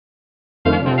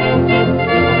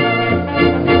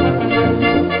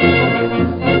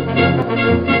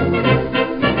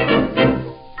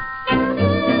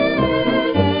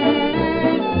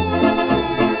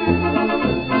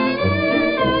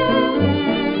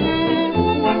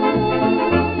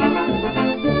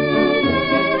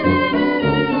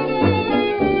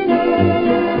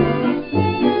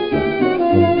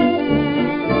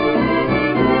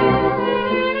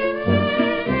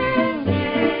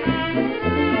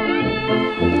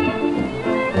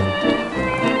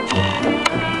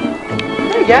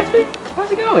Gatsby,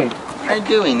 how's it going? How you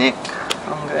doing, Nick?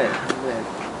 I'm good.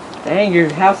 Dang,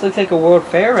 your house looks like a world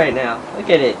fair right now. Look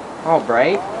at it, all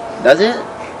bright. Does it?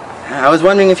 I was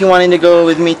wondering if you wanted to go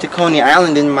with me to Coney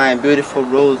Island in my beautiful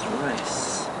Rolls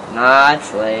Royce. Nah,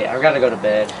 it's late. I've got to go to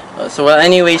bed. Well,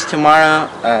 anyways, tomorrow,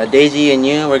 Daisy and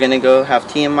you, we're gonna go have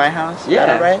tea in my house. Yeah. Is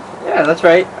that right? Yeah, that's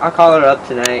right. I'll call her up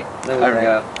tonight. Then we can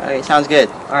go. Alright, sounds good.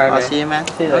 Alright, I'll see you, man.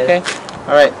 See you later. Okay.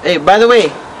 Alright. Hey, by the way,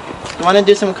 you want to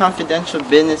do some confidential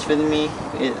business with me,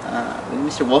 with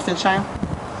Mr. Wolfenstein?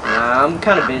 Nah, I'm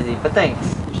kind of busy, but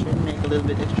thanks. You sure to make a little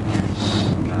bit extra cash?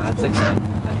 Nah, it's okay.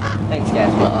 Thanks,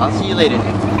 Gatsby. Well, I'll see you later,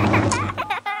 Nick.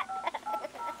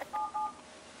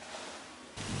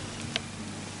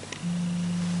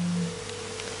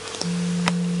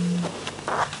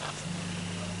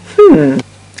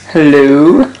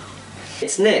 Hello?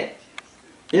 It's Nick.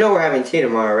 You know we're having tea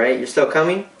tomorrow, right? You're still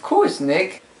coming? Of course,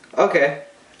 Nick. Okay.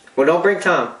 Well, don't bring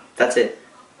Tom. That's it.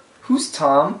 Who's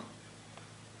Tom?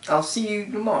 I'll see you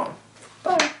tomorrow.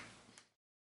 Bye.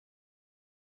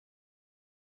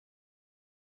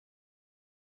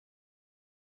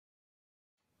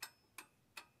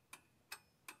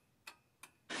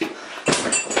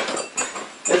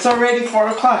 It's already 4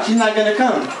 o'clock. She's not gonna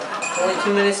come. It's only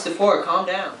 2 minutes to 4. Calm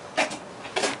down.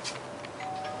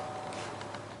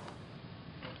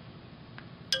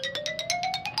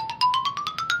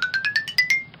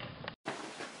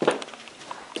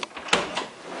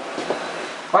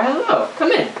 Why, hello.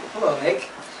 Come in. Hello, Nick.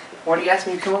 Why do you ask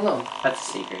me to come alone? That's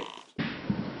a secret.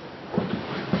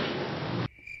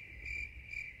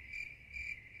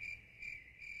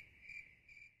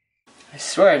 I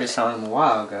swear I just saw him a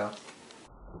while ago.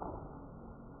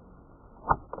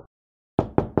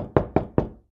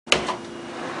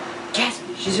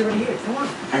 Gatsby, she's already here. Come on.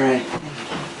 Alright.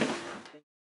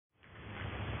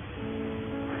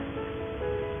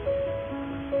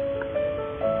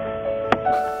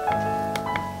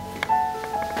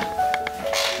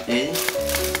 Hey.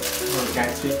 Hello,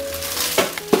 Gatsby.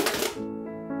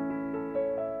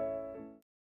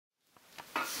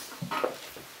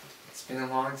 It's been a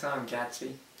long time,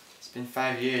 Gatsby. It's been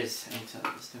 5 years until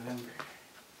this November.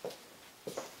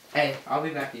 Hey, I'll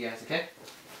be back to you guys, okay?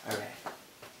 Alright.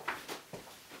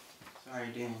 So how are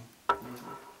you doing?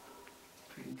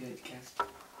 Pretty good, Gatsby.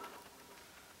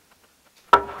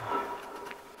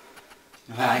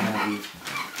 I gotta leave.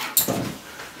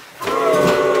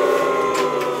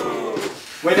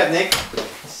 Wake up, Nick.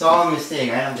 It's all a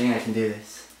mistake. I don't think I can do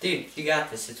this. Dude, you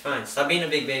got this. It's fine. Stop being a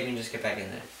big baby and just get back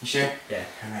in there. You sure? Yeah.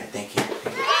 Alright, thank you.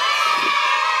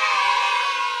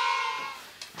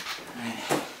 Alright.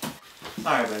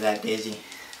 Sorry about that, Daisy.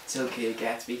 It's okay,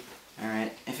 Gatsby.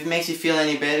 Alright. If it makes you feel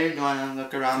any better, do you want to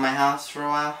look around my house for a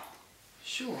while?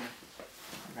 Sure.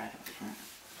 Right up front.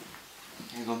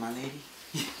 Here you go, my lady.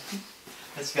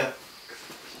 Let's go.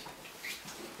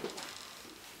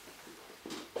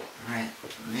 Alright,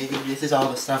 maybe this is all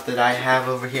the stuff that I have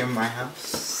over here in my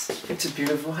house. It's a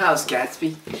beautiful house,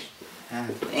 Gatsby.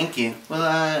 Thank you.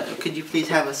 Well, could you please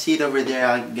have a seat over there?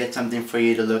 I'll get something for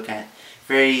you to look at.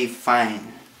 Very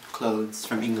fine clothes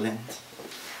from England.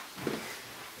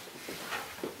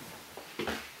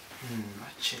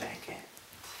 What should I get?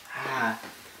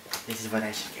 This is what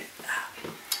I should get.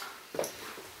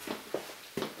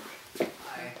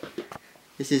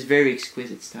 This is very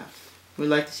exquisite stuff. Would you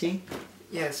like to see?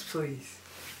 Yes, please.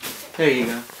 There you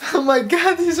go. Oh my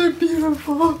god, these are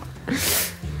beautiful.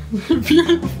 They're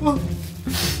beautiful.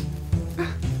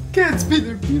 Gatsby,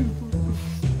 they're beautiful.